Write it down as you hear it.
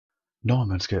Når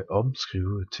man skal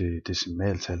omskrive til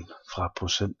decimaltal fra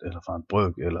procent eller fra en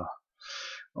brøk, eller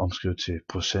omskrive til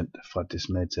procent fra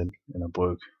decimaltal eller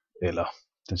brøk, eller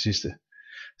den sidste,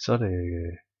 så er det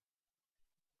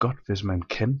godt, hvis man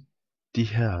kan de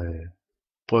her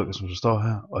brøker, som der står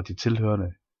her, og de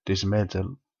tilhørende decimaltal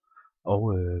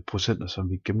og procenter, som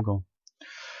vi gennemgår.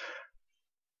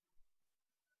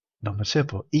 Når man ser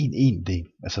på en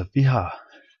del, altså vi har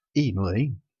 1 ud af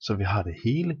 1, så vi har det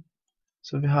hele,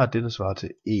 så vi har det, der svarer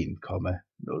til 1,00.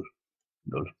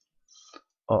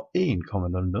 Og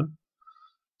 1,00,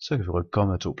 så kan vi rykke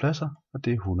komma 2 pladser, og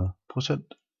det er 100%.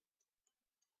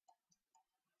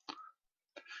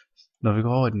 Når vi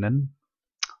går over i den anden,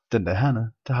 den der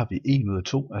hernede, der har vi 1 ud af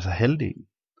 2, altså halvdelen.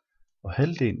 Og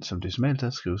halvdelen som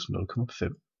decimaltal skrives 0,50.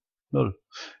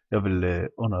 Jeg vil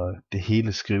under det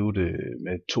hele skrive det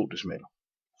med 2 decimaler.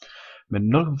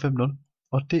 Men 0,50,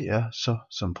 og det er så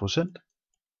som procent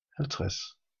 50%.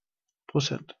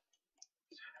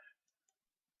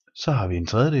 Så har vi en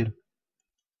tredjedel.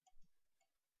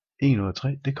 1 ud af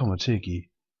 3, det kommer til at give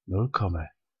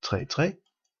 0,33.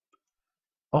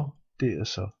 Og det er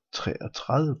så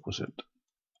 33%.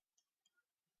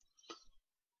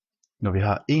 Når vi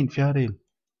har 1/4,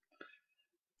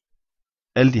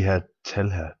 alle de her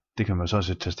tal her, det kan man så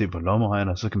også tage sted på en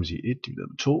lommeregner, så kan man sige 1 divideret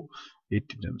med 2,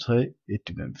 1 divideret med 3, 1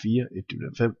 divideret med 4, 1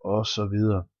 divideret med 5, og så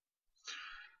videre.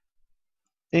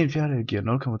 1/4 giver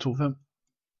 0,25,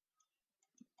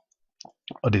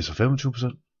 og det er så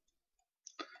 25%.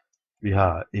 Vi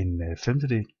har en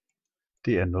femtedel,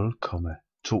 det er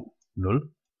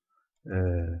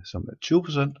 0,20, som er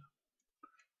 20%.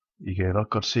 I kan nok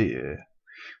godt se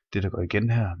det, der går igen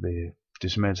her ved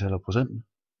decimaltal og procenten.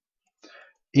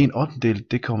 1/8,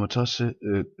 det kommer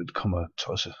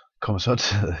så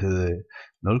til at hedde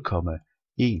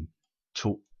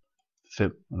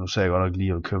 0,125. Og nu sagde jeg godt nok lige, at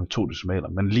jeg vil køre med 2 decimaler,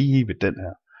 men lige ved den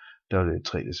her, der er det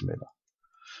 3 decimaler.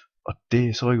 Og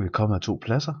det, så rykker vi komma 2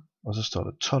 pladser, og så står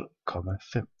der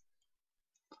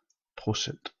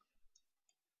 12,5%.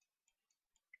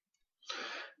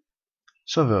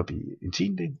 Så er vi oppe i en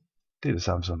tiendedel. Det er det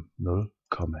samme som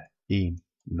 0,10,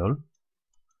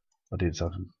 og det er det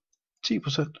samme som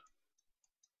 10%.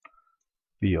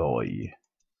 Vi er over i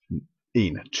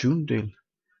 1/20.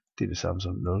 Det er det samme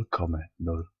som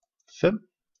 0,05.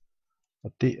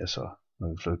 Og det er så,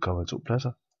 når vi flytter komma 2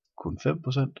 pladser, kun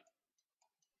 5%.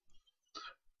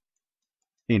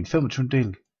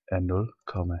 1/25 er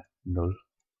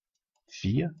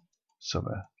 0,04, som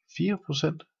er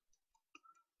 4%.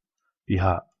 Vi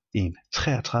har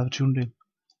 1/33,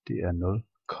 det er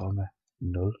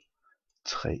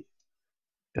 0,03.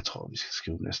 Jeg tror, vi skal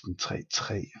skrive næsten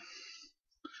 3,3.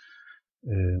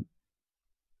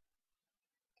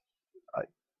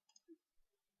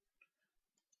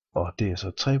 Og det er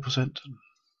så 3%.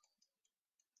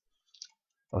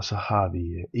 Og så har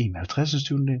vi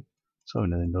 1/50, så er vi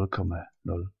nede i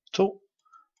 0,02,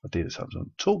 og det er det samme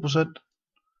som 2%.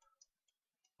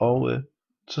 Og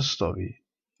så står vi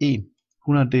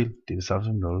 1/100, det er det samme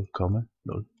som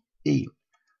 0,01,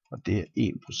 og det er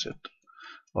 1%.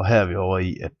 Og her er vi over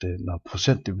i, at når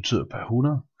procent det betyder per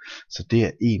 100, så det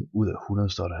er 1 ud af 100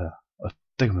 står der her. Og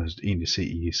det kan man egentlig se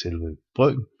i selve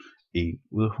brøken, 1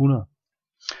 ud af 100.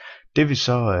 Det vi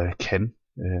så kan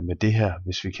med det her,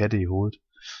 hvis vi kan det i hovedet,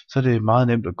 så er det meget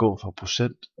nemt at gå fra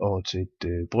procent over til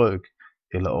et brøk,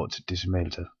 eller over til et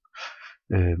decimaltal.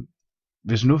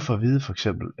 Hvis nu får at vide for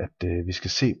eksempel, at vi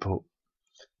skal se på,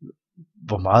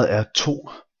 hvor meget er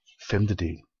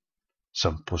 2/5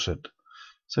 som procent,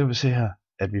 så kan vi se her,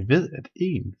 at vi ved, at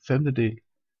 1/5,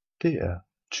 det er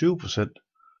 20%.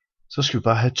 Så skal vi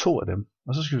bare have 2 af dem,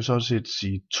 og så skal vi sådan set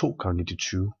sige 2 gange de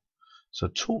 20. Så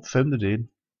 2/5,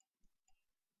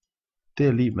 det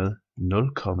er lige med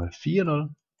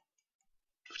 0,40,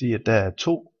 fordi at der er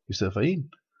 2 i stedet for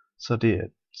 1, så det er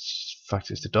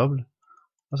faktisk det dobbelte,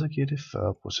 og så giver det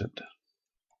 40%.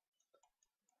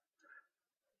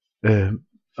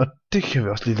 Og det kan vi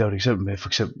også lige lave et eksempel med, for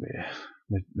eksempel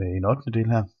med en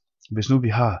 1/8 her. Hvis nu vi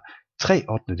har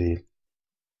 3/8,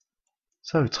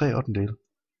 så har vi 3/8,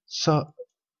 så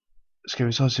skal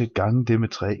vi så set gange det med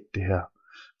 3, det her.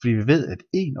 Fordi vi ved, at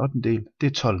 1/8, det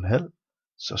er 12,5,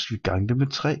 så skal vi gange det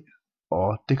med 3,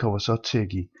 og det kommer så til at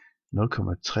give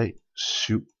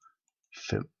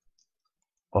 0,375.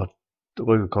 Og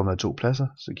rykker komma 2 pladser,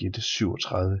 så giver det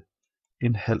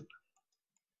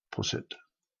 37,5%.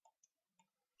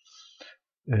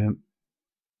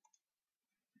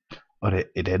 Og det er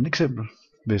et andet eksempel,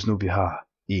 hvis nu vi har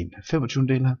en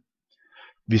 25 her.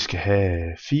 Vi skal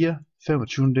have 4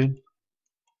 25,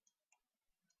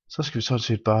 så skal vi sådan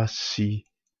set bare sige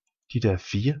de der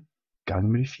 4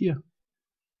 gange med de 4.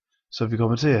 Så vi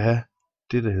kommer til at have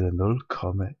det, der hedder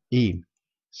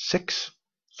 0,16.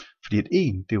 Fordi at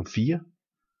 1, det er jo 4.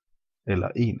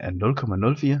 Eller 1 er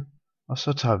 0,04. Og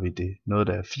så tager vi det noget,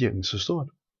 der er 4 gange så stort.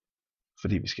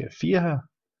 Fordi vi skal have 4 her.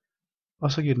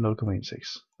 Og så giver det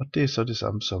 0,16. Og det er så det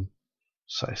samme som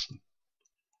 16%.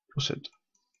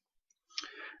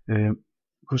 Jeg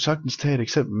kunne sagtens tage et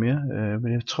eksempel mere,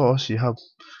 men jeg tror også, I har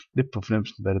lidt på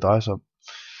fornemmelsen, hvad det drejer sig om.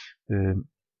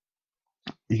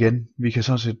 Igen, vi kan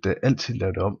sådan set altid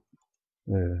lave det om.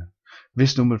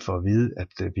 Hvis nu man får at vide,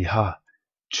 at vi har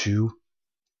 20%,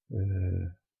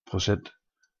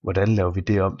 hvordan laver vi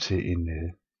det om til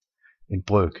en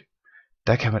brøk?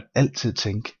 Der kan man altid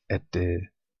tænke,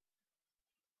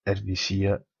 at vi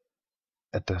siger,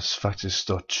 at der faktisk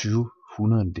står 20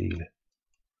 hundrededele.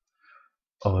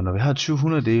 Og når vi har 20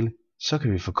 hundrededele, så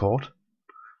kan vi forkorte.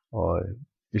 Og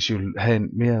hvis I vil have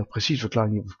en mere præcis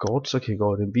forklaring i forkort, så kan I gå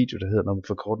over den video, der hedder, når man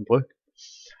forkorter en brøk.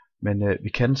 Men vi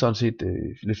kan sådan set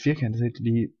lidt firkantet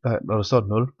lige, når der står et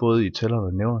 0, både i tæller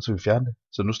og nævner, så kan vi fjerne det.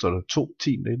 Så nu står der 2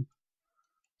 tiendedele.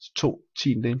 2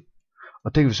 tiendedele.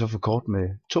 Og det kan vi så forkorte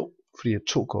med 2, fordi at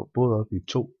 2 går både op i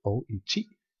 2 og i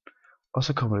 10. Og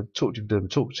så kommer det 2 divideret med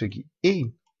 2 til at give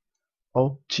 1,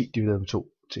 og 10 divideret med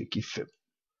 2 til at give 5.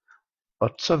 Og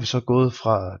så er vi så gået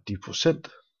fra de procent,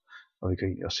 og vi kan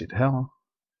egentlig også se det herovre.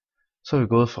 Så er vi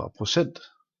gået fra procent,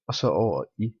 og så over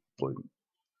i brøken.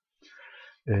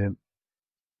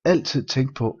 Altid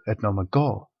tænk på, at når man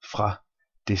går fra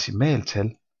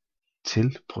decimaltal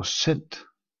til procent,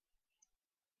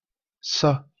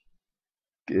 så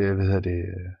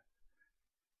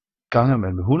ganger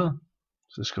man med 100,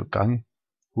 så skal du gange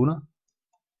 100.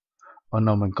 Og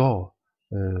når man går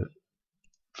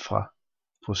fra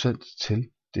procent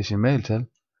til decimaltal,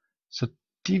 så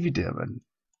dividerer man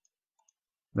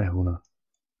med 100.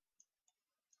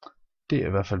 Det er i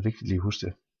hvert fald vigtigt lige at huske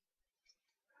det.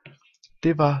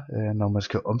 Det var, når man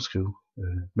skal omskrive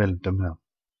mellem dem her.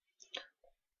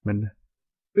 Men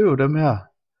øv dem her,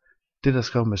 det der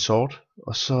skrev med sort,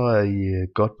 og så er I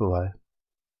godt på vej.